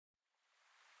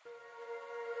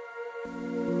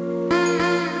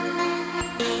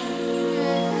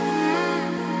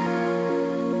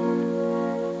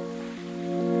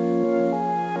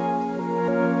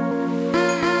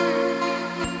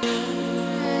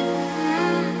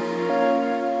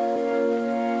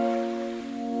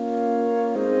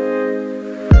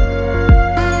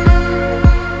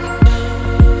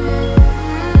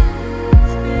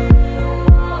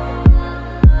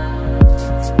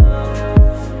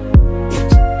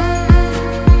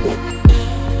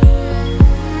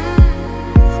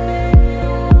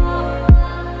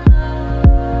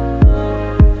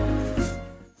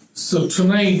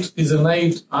tonight is a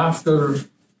night after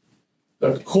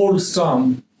that cold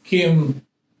storm came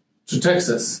to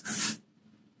Texas.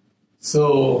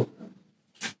 So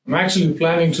I'm actually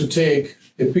planning to take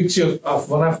a picture of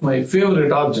one of my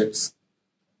favorite objects,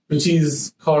 which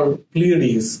is called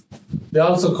Pleiades. They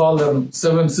also call them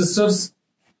Seven Sisters.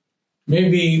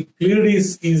 Maybe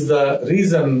Pleiades is the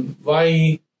reason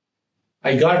why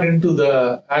I got into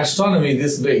the astronomy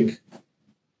this big.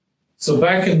 So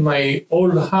back in my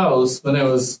old house, when I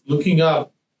was looking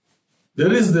up,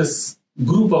 there is this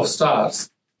group of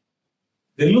stars.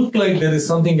 They look like there is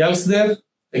something else there.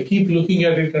 I keep looking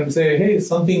at it and say, hey,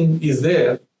 something is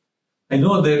there. I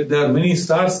know that there are many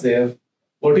stars there.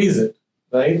 What is it,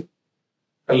 right?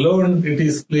 I learned it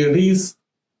is Pleiades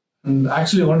and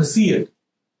actually want to see it.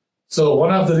 So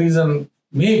one of the reasons,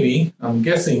 maybe, I'm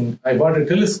guessing, I bought a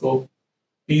telescope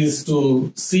is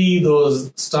to see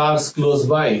those stars close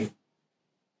by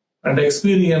and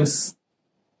experience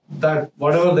that,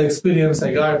 whatever the experience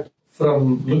I got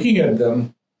from looking at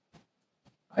them,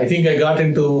 I think I got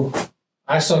into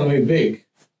astronomy big.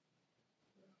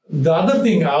 The other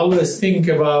thing I always think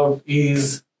about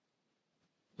is,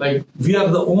 like, we are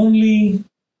the only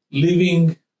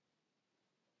living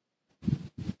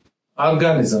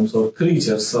organisms or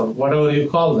creatures or whatever you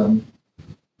call them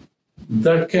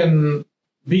that can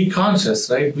be conscious,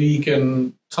 right? We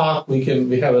can talk, we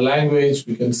have a language,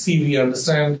 we can see, we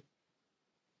understand.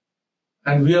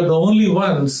 And we are the only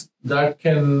ones that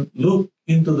can look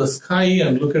into the sky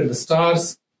and look at the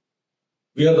stars.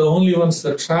 We are the only ones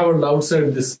that traveled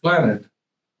outside this planet.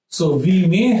 So we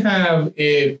may have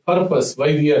a purpose why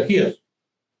we are here.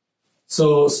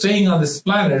 So staying on this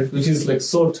planet, which is like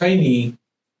so tiny,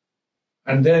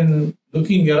 and then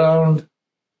looking around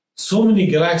so many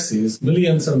galaxies,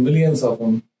 millions and millions of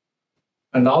them,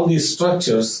 and all these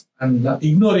structures, and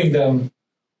ignoring them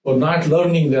or not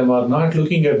learning them or not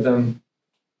looking at them,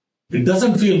 it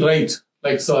doesn't feel right.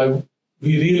 Like, so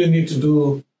we really need to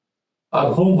do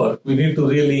our homework. We need to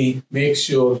really make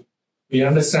sure we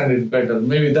understand it better.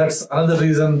 Maybe that's another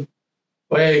reason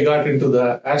why I got into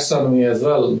the astronomy as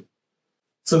well.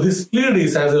 So this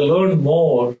Pleiades, as I learned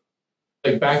more,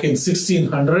 like back in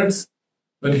 1600s,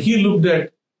 when he looked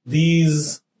at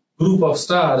these group of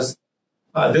stars,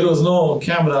 there was no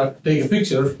camera to take a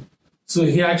picture. So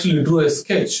he actually drew a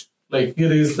sketch. Like,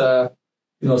 here is the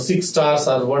 6 stars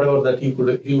or whatever that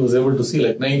he was able to see,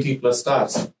 like 90 plus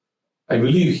stars. I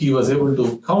believe he was able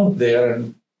to count there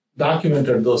and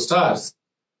documented those stars.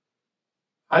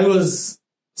 I was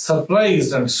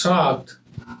surprised and shocked,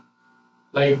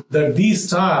 like, that these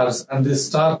stars and these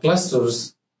star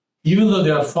clusters, even though they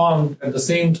are formed at the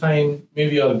same time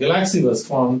maybe our galaxy was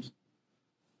formed,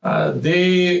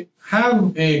 they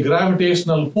have a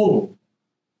gravitational pull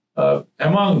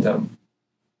among them.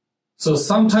 So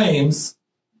sometimes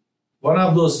one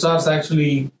of those stars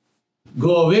actually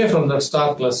go away from that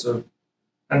star cluster,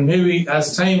 and maybe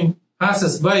as time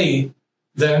passes by,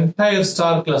 the entire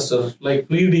star cluster, like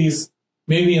Pleiades,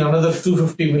 maybe in another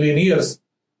 250 million years,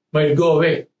 might go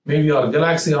away. Maybe our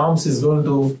galaxy arms is going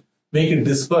to make it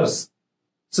disperse.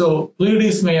 So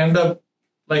Pleiades may end up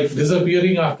like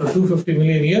disappearing after 250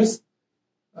 million years.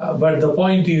 But the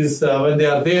point is, when they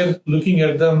are there looking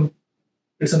at them,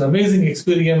 it's an amazing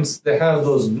experience. They have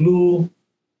those blue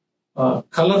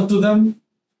color to them.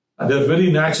 They're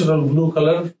very natural blue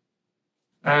color.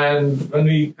 And when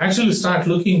we actually start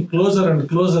looking closer and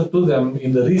closer to them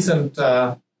in the recent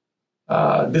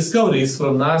discoveries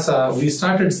from NASA, we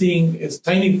started seeing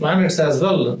tiny planets as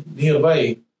well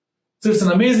nearby. So it's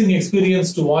an amazing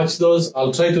experience to watch those.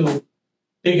 I'll try to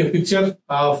take a picture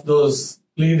of those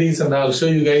Pleiades and I'll show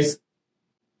you guys.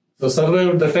 So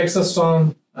survived the Texas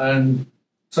storm and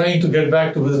trying to get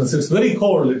back to business. It's very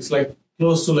cold. It's like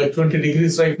close to like 20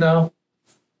 degrees right now.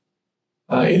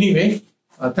 Anyway,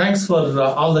 thanks for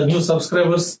all the new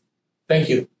subscribers. Thank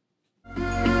you.